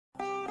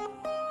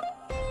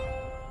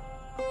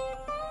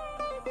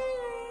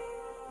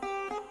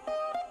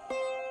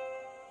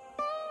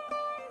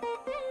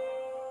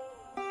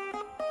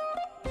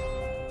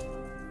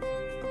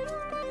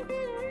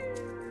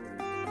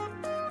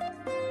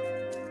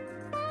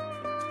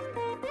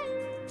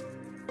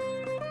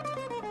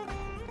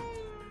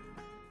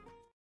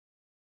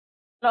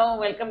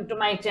Hello, welcome to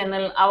my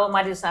channel. आओ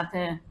हमारे साथ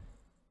है।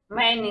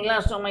 मैं नीला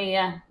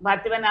सोमैया।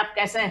 भारती बहन, आप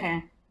कैसे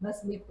हैं?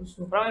 बस मैं खुश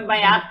हूँ। प्रवीण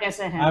भाई, आप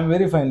कैसे हैं? I'm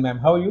very fine, ma'am.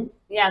 How are you?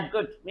 या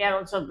good, we are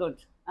also good.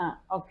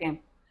 Okay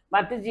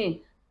Bharti जी,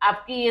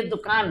 आपकी ये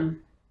दुकान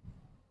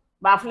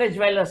बाफले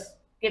ज्वेलर्स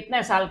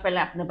कितने साल पहले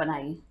आपने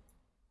बनाई?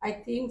 आई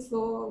थिंक सो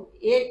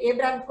ये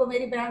ब्रांच को,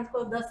 मेरी ब्रांच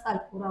को 10 साल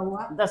पूरा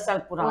हुआ। 10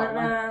 साल पूरा और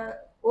हुआ।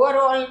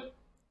 ओवरऑल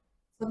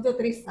समझो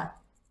 30 साल।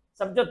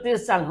 समझो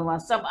 30 साल हुआ,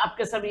 सब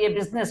आपके सब ये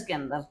बिजनेस के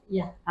अंदर।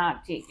 या हाँ,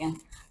 ठीक है।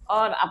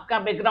 और आपका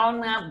बैकग्राउंड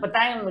में आप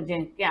बताएं मुझे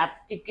कि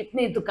आपकी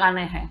कितनी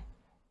दुकानें हैं?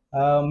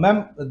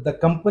 मैम, द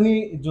कंपनी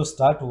जो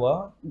स्टार्ट हुआ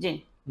जी,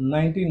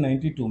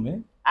 1992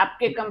 में।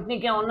 आपके कंपनी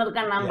के ओनर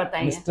का नाम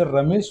बताइए। मिस्टर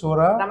रमेश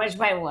वोरा। रमेश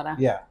भाई वोरा।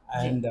 या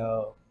एंड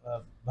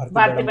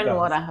भारती बहन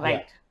Vora,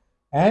 right.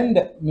 And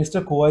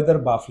Mr. Kuwaitar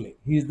BAFLE,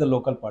 he is the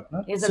local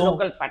partner. He's a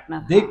local partner.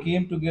 They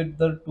came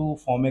together to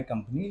form a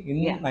company in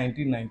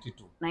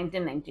 1992.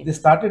 1992. They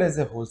started as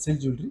a wholesale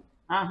jewelry,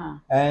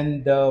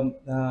 and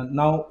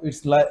now it's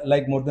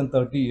like more than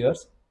 30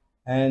 years,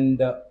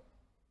 and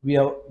we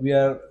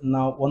are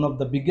now one of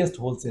the biggest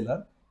wholesaler.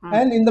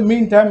 And in the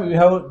meantime, we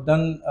have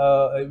done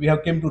we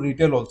have came to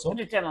retail also.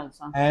 Retail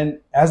also. And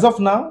as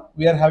of now,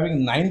 we are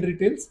having 9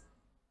 retails.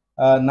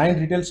 9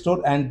 retail store,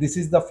 and this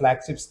is the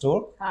flagship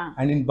store.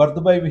 And in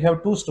Dubai we have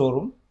 2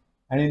 showrooms,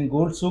 and in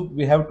Souq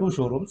we have 2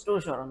 showrooms. 2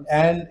 showrooms.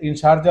 And in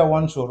Sharjah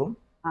 1 showroom.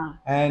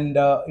 And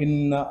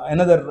in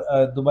another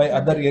Dubai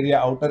other area,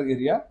 outer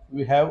area,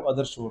 we have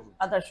other showrooms.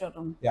 Other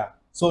showroom. Yeah.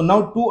 So now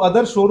 2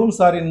 other showrooms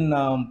are in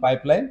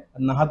pipeline.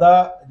 Nahada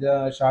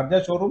Sharjah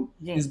showroom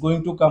is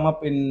going to come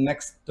up in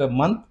next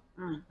month,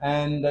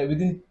 and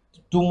within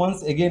 2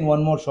 months again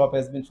one more shop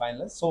has been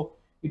finalized. So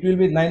it will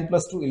be 9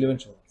 plus 2, 11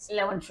 showrooms.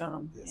 11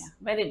 showroom. Yes.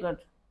 Very good.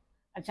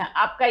 अच्छा,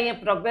 आपका ये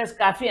progress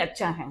काफी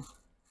अच्छा है।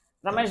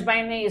 रमेश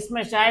भाई ने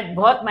इसमें शायद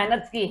बहुत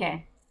मेहनत की है।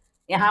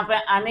 यहाँ पे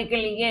आने के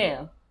लिए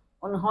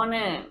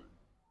उन्होंने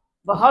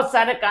बहुत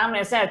सारे काम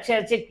ऐसे अच्छे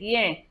अच्छे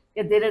किए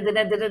कि धीरे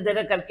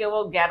धीरे करके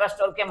वो 11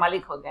 स्टोर के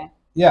मालिक हो गए।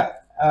 Yeah,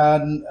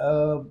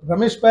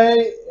 रमेश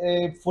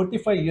भाई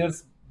 45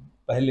 years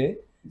पहले,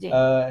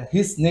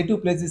 his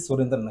native place is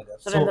Surendranagar.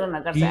 So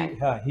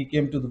he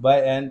came to Dubai,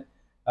 and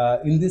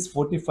in this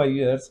 45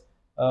 years,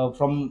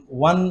 from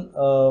one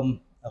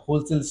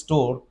wholesale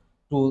store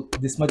to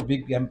this much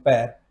big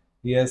empire,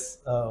 he has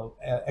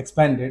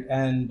expanded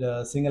and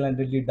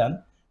single-handedly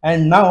done.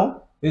 And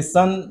now his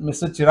son,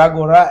 Mr. Chirag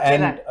Vora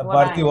and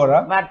Bharti Vora,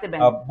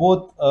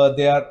 both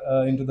they are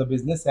into the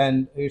business,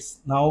 and it's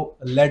now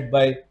led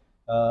by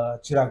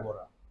Chirag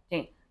Vora.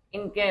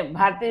 इनके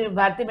भारती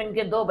बहन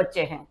के 2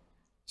 बच्चे हैं,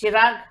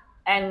 चिराग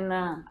and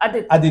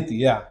Aditi,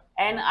 yeah.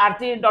 And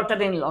Aarti,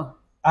 daughter-in-law.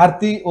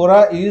 Aarti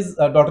Vora is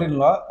a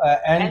daughter-in-law,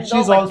 and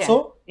she's also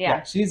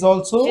she's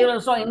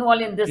also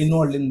involved in this.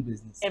 Involved in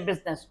business. A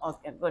business.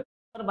 Okay, good.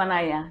 और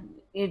बनाया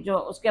ये जो,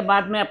 उसके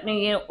बाद में अपने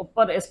ये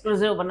ऊपर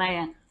एक्सक्लूसिव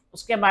बनाया,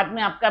 उसके बाद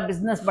में आपका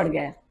बिजनेस बढ़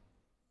गया।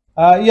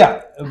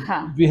 Yeah,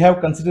 we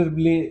have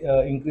considerably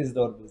increased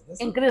our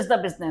business. Increase the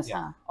business.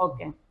 हाँ,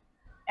 okay.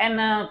 And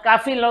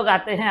काफी लोग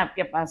आते हैं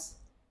आपके पास,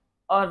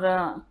 और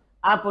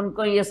आप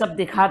उनको ये सब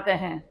दिखाते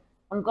हैं,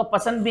 उनको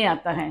पसंद भी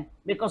आता है,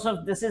 because of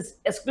this is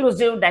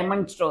exclusive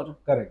diamond store.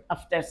 Correct.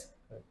 Upstairs.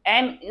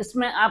 And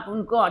इसमें आप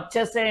उनको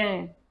अच्छे से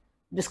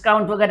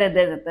डिस्काउंट वगैरह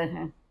दे देते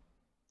हैं।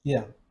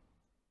 या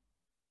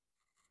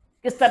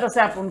किस तरह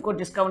से आप उनको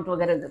डिस्काउंट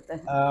वगैरह देते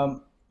हैं?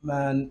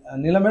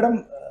 नीला madam,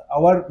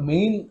 our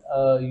main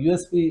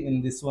USP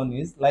in this one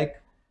is, like,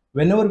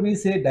 whenever we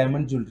say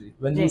diamond jewelry,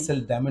 when we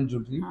sell diamond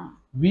jewelry,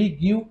 we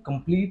give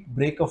complete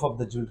break-off of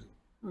the jewelry.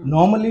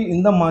 Normally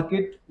in the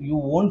market you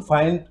won't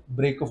find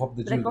break-off of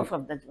the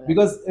jewelry,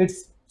 because it's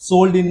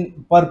sold in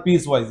per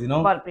piece wise, you know.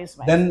 Per piece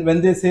wise. Then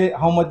when they say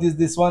how much is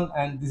this one,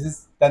 and this is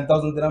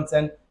 10,000 dirhams,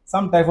 and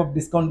some type of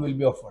discount will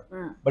be offered.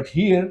 But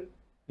here,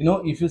 you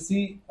know, if you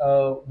see,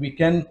 we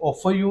can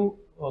offer you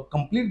a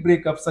complete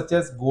breakup, such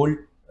as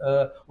gold.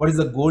 What is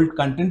the gold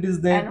content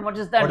is there, and what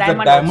is the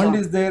diamond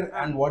is there,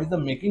 and what is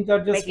the making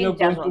charges we are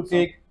going to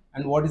take,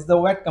 and what is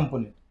the VAT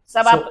component.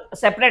 सब आप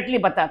separately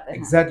बताते हैं।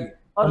 Exactly.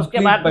 और उसके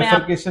बाद में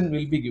bifurcation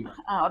will be given.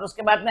 और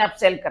उसके बाद में आप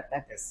सेल करते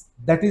हैं। Yes,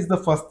 that is the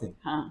first thing.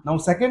 Now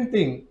second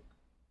thing,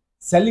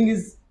 selling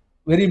is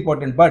very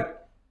important, but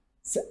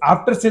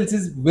after sales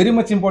is very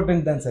much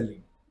important than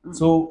selling.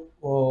 So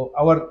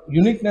our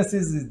uniqueness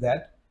is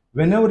that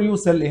whenever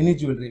you sell any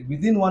jewelry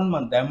within 1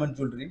 month, diamond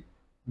jewelry,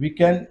 we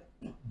can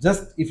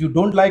just, if you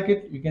don't like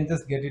it, you can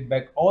just get it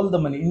back, all the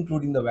money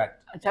including the VAT.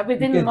 अच्छा,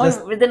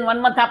 within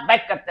 1 month आप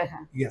back करते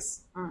हैं? Yes.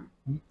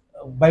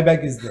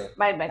 Buyback is there.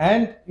 Buyback.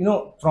 And you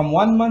know, from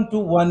 1 month to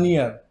 1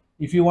 year,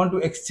 if you want to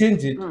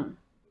exchange it,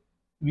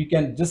 we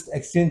can just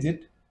exchange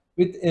it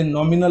with a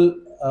nominal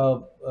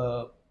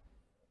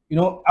you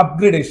know,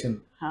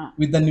 upgradation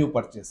with the new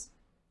purchase.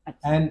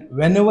 And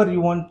whenever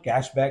you want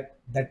cashback,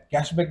 that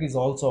cashback is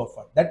also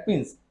offered. That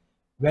means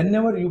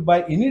whenever you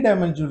buy any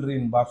diamond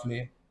jewelry in BAFLE,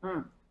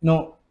 you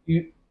know,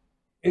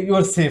 you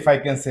are safe, I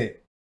can say.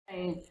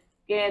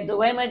 कि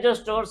Dubai में जो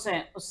stores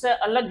हैं उससे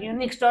अलग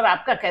unique store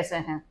आपका कैसे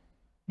है?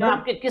 तो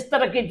आपके किस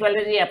तरह की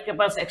ज्वेलरी आपके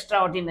पास एक्स्ट्रा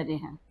ऑर्डिनरी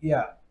है?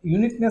 या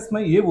यूनिकनेस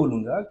मैं ये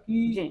बोलूंगा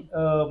कि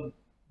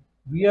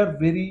we are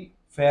very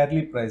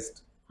Fairlie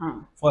priced,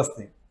 first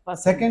thing.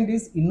 Second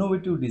is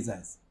innovative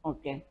designs.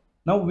 Okay,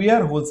 now we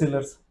are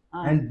wholesalers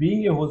and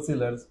being a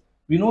wholesalers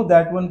we know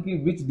that one की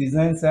which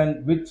designs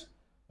and which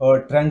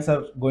trends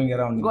are going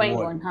around in the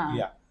world.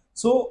 Yeah,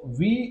 so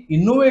we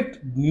innovate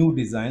new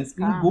designs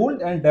in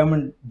gold and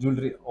diamond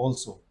jewelry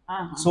also.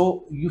 So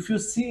if you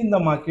see in the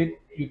market,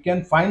 you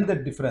can find the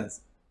difference.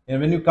 And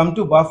when you come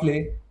to BAFLE,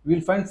 you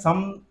will find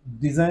some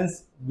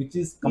designs which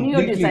is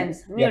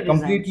completely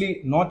completely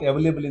not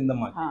available in the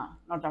market.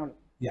 Not available.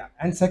 Yeah,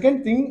 and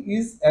second thing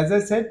is, as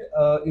I said,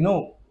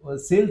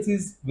 sales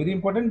is very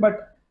important,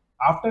 but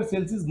after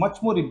sales is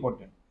much more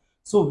important.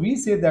 So we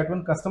say that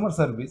when customer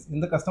service, in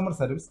the customer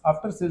service,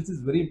 after sales is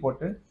very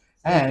important.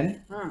 And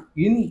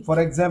in, for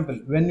example,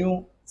 when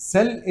you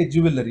sell a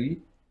jewelry,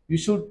 you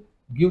should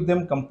give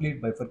them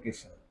complete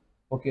bifurcation.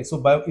 Okay,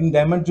 so in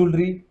diamond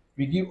jewelry,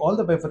 we give all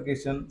the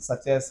bifurcation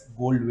such as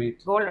gold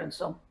weight, gold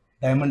also,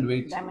 diamond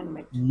weight,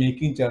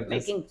 making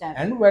charges,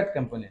 and VAT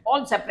component,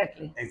 all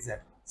separately.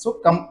 Exactly. So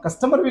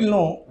customer will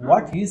know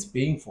what he is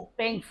paying for.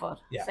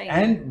 Yeah.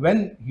 And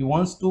when he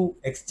wants to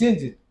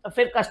exchange it, तो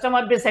फिर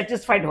customer भी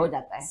satisfied हो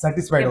जाता है,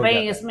 satisfied हो जाता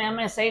है इसमें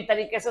हमें सही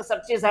तरीके से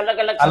सब चीज अलग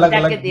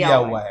अलग दिया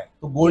हुआ है।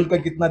 तो गोल्ड का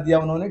कितना दिया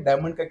उन्होंने,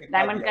 डायमंड का कितना,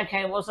 डायमंड का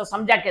है, वो सब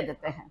समझा के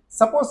देते हैं।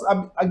 सपोज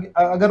अब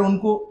अगर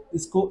उनको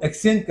इसको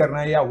एक्सचेंज करना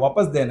है या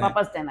वापस देना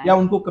है या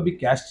उनको कभी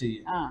कैश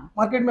चाहिए,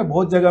 मार्केट में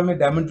बहुत जगह में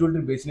डायमंड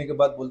ज्वेलरी बेचने के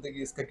बाद बोलते हैं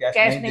कि इसका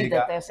कैश नहीं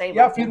देगा,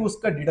 या फिर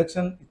उसका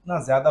डिडक्शन इतना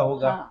ज्यादा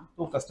होगा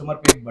तो कस्टमर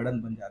पे एक बर्डन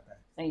बन जाता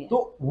है।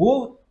 तो वो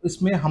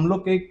इसमें हम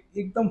लोग के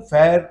एकदम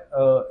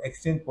फेयर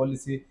एक्सचेंज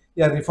पॉलिसी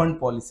या रिफंड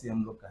पॉलिसी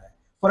हम लोग का है।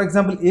 फॉर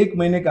एग्जांपल, 1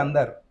 महीने के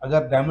अंदर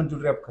अगर डायमंड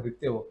ज्वेलरी आप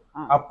खरीदते हो,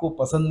 आपको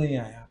पसंद नहीं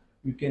आया,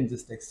 you can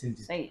just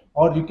exchange it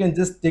और you can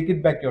just take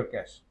it back your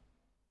cash.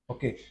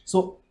 Okay,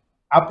 सो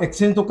आप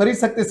एक्सचेंज तो कर ही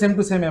सकते सेम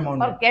टू सेम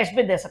अमाउंट, और कैश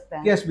भी दे सकते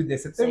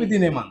हैं, with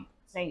in a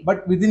month,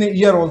 but with in a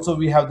year also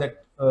we have that,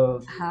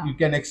 you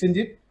can exchange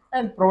it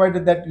and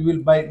provided that you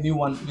will buy new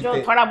one.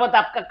 जो थोड़ा बहुत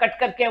आपका कट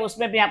करके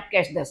उसमें भी आप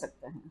कैश दे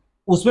सकते हैं,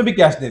 उसमें भी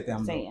कैश देते हैं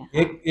हम लोग।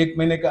 एक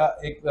महीने का,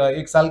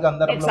 एक साल का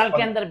अंदर,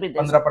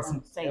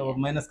 15%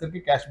 माइनस करके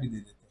कैश भी दे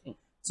देते हैं।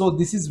 So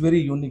this is very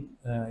unique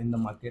in the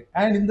market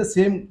and in the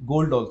same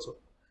gold also,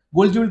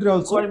 gold jewellery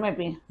also, gold में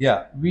भी या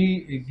वी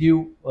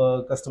गिव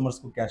कस्टमर्स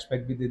को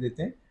कैशबैक भी दे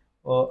देते हैं।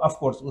 ऑफ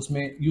कोर्स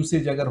उसमें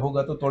यूसेज अगर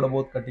होगा तो थोड़ा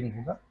बहुत कटिंग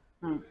होगा।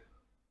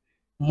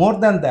 More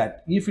than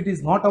that, if it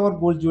is not our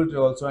gold jewellery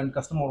also and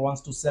customer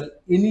wants to cell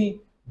any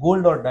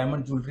gold और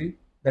diamond jewellery,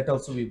 that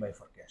also we bye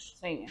for cash.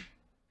 सही है।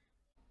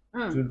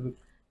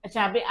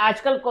 अच्छा, अभी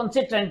आजकल कौन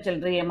सी ट्रेंड चल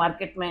रही है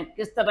मार्केट में?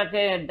 किस तरह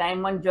के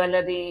डायमंड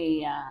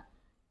ज्वेलरी या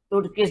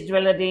तुर्किश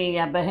ज्वेलरी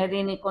या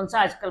बहरीनी, कौन सा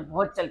आजकल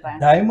बहुत चल रहा है?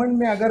 डायमंड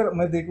में अगर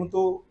मैं देखूं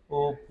तो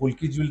फुल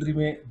की ज्वेलरी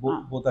में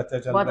बहुत अच्छा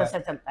चल रहा है, अच्छा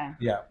चलता है।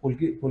 या फुल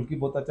की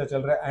बहुत अच्छा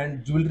चल रहा है।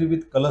 And jewellery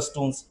with colour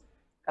stones,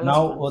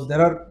 now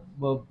there are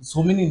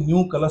so many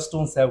new colour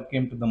stones have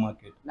came to the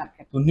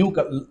market. तो न्यू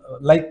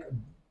लाइक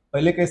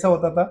पहले कैसा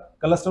होता था,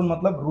 कलर स्टोन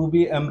मतलब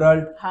रूबी,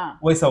 एमराल्ड,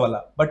 वैसा वाला,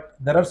 but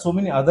there are so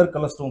many other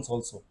colour stones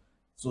also.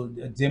 So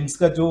James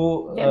का जो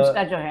है,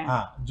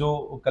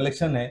 जो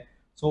कलेक्शन है,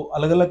 सो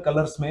अलग अलग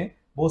कलर्स में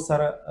बहुत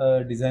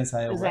सारा डिजाइन्स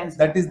आया हुआ है।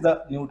 That is the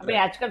new trend.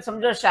 आजकल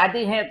समझो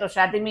शादी है तो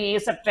शादी में ये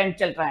सब ट्रेंड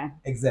चल रहा है।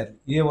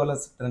 एग्जैक्टली, ये वाला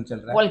ट्रेंड चल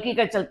रहा है। पोल्की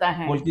का चलता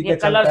है, पोल्की का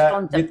चलता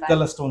है विद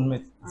कलर स्टोन में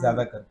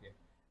ज्यादा करके।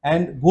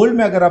 एंड गोल्ड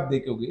में अगर आप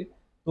देखोगे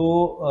तो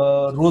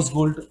रोज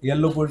गोल्ड,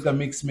 येलो गोल्ड का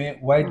मिक्स में,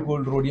 व्हाइट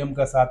गोल्ड रोडियम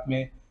का साथ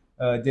में,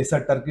 जैसा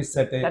टर्किश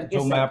सेट है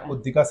जो मैं आपको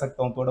दिखा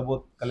सकता हूँ, थोड़ा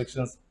बहुत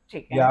कलेक्शंस,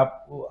 या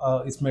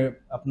आप इसमें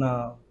अपना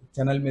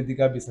चैनल में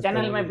दिखा भी सकते हो,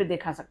 चैनल में भी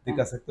दिखा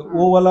सकते हो।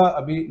 वो वाला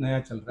अभी नया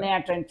चल रहा है, नया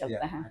ट्रेंड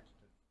चलता है,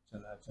 चल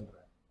रहा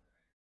है।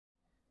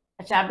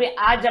 अच्छा, अभी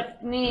आज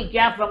अपनी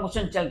क्या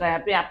प्रमोशन चल रहा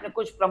है? अभी आपने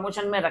कुछ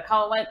प्रमोशन में रखा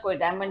हुआ है कोई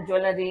डायमंड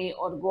ज्वेलरी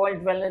और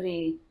गोल्ड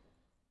ज्वेलरी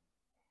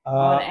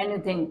और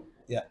एनीथिंग?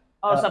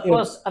 और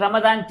सपोज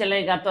रमजान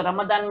चलेगा तो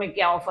रमजान में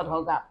क्या ऑफर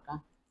होगा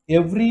आपका?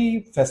 एवरी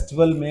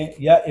फेस्टिवल में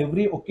या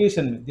एवरी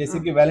ओकेशन में, जैसे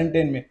कि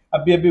वैलेंटाइन में,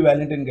 अभी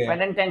वैलेंटाइन गया,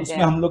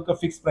 उसमें हम लोग का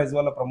फिक्स प्राइस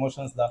वाला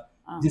प्रमोशन था,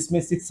 जिसमें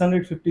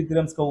 650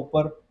 दिरहम्स का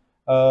ऊपर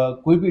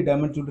कोई भी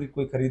डायमंड ज्वेलरी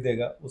कोई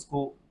खरीदेगा,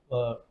 उसको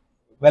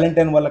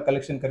वैलेंटाइन वाला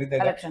कलेक्शन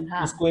खरीदेगा,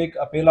 उसको एक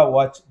अपेला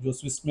वॉच जो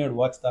स्विस मेड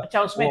वॉच था,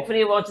 अच्छा, उसमें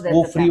फ्री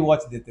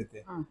वॉच देते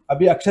थे।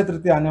 अभी अक्षय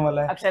तृतीया आने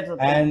वाला है,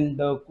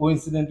 एंड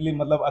कोइंसिडेंटली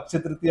मतलब अक्षय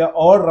तृतीया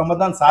और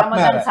रमजान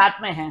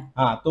साथ में है।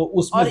 हाँ, तो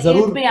उसमें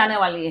जरूर भी आने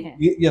वाली है।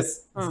 यस,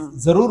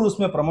 जरूर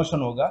उसमें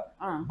प्रमोशन होगा।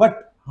 बट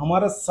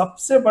हमारा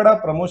सबसे बड़ा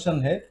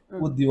प्रमोशन है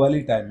वो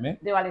दिवाली टाइम में।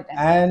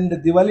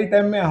 एंड दिवाली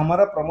टाइम में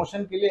हमारा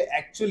प्रमोशन के लिए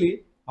एक्चुअली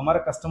हमारा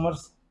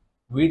कस्टमर्स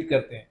वेट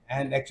करते हैं,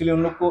 एंड एक्चुअली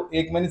उन लोग को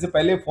 1 महीने से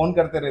पहले फोन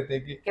करते रहते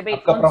हैं कि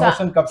आपका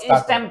प्रमोशन कब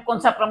स्टार्ट, इस टाइम कौन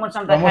सा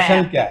प्रमोशन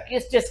क्या है,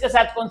 किस चीज के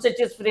साथ कौन सी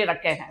चीज फ्री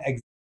रखे हैं।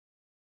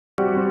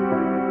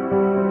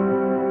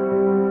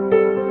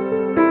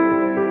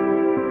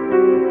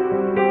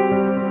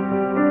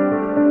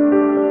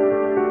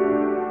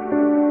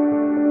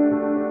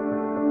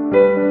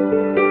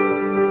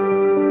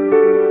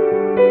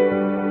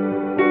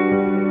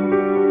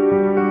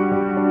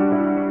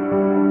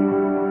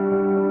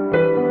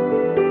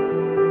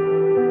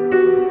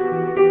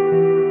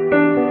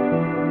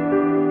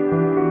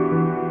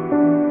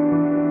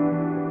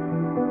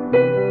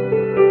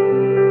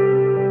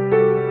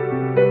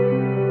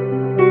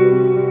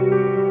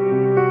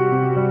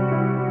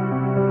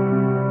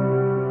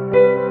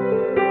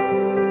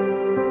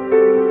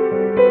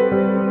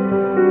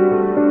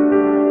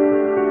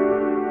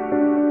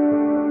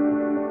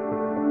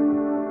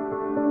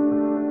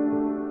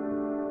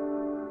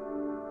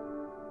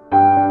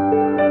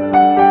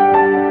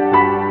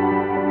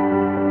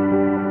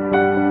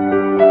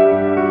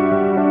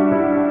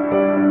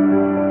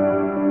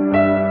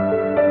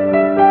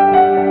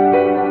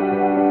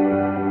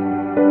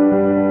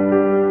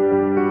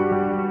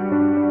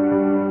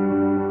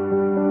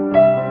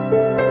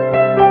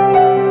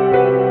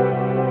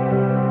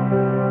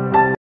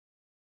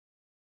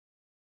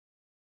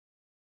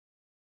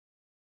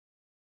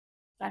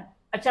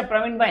 अच्छा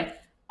प्रवीण भाई,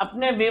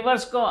 अपने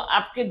व्यूवर्स को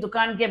आपकी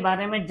दुकान के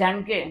बारे में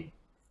जान के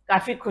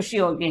काफी खुशी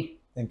होगी।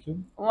 Thank you.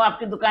 वो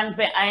आपकी दुकान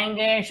पे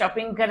आएंगे,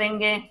 शॉपिंग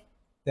करेंगे।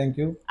 Thank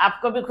you.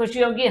 आपको भी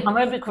खुशी होगी,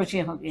 हमें भी खुशी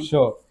होगी।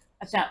 श्योर।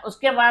 अच्छा,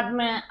 उसके बाद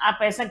में आप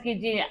ऐसा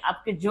कीजिए,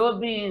 आपके जो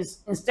भी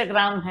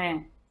इंस्टाग्राम है,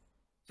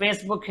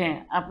 फेसबुक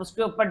है, आप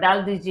उसके ऊपर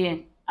डाल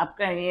दीजिए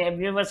आपका ये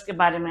व्यूवर्स के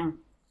बारे में,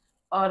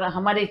 और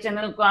हमारे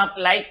चैनल को आप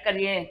लाइक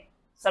करिए,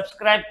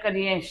 सब्सक्राइब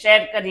करिए,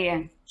 शेयर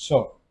करिए।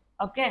 Sure.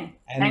 Okay,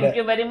 thank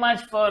you very much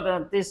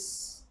for this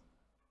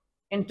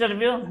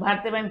interview.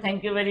 Bharti बहन,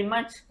 thank you very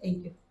much.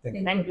 Thank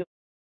you. Thank you.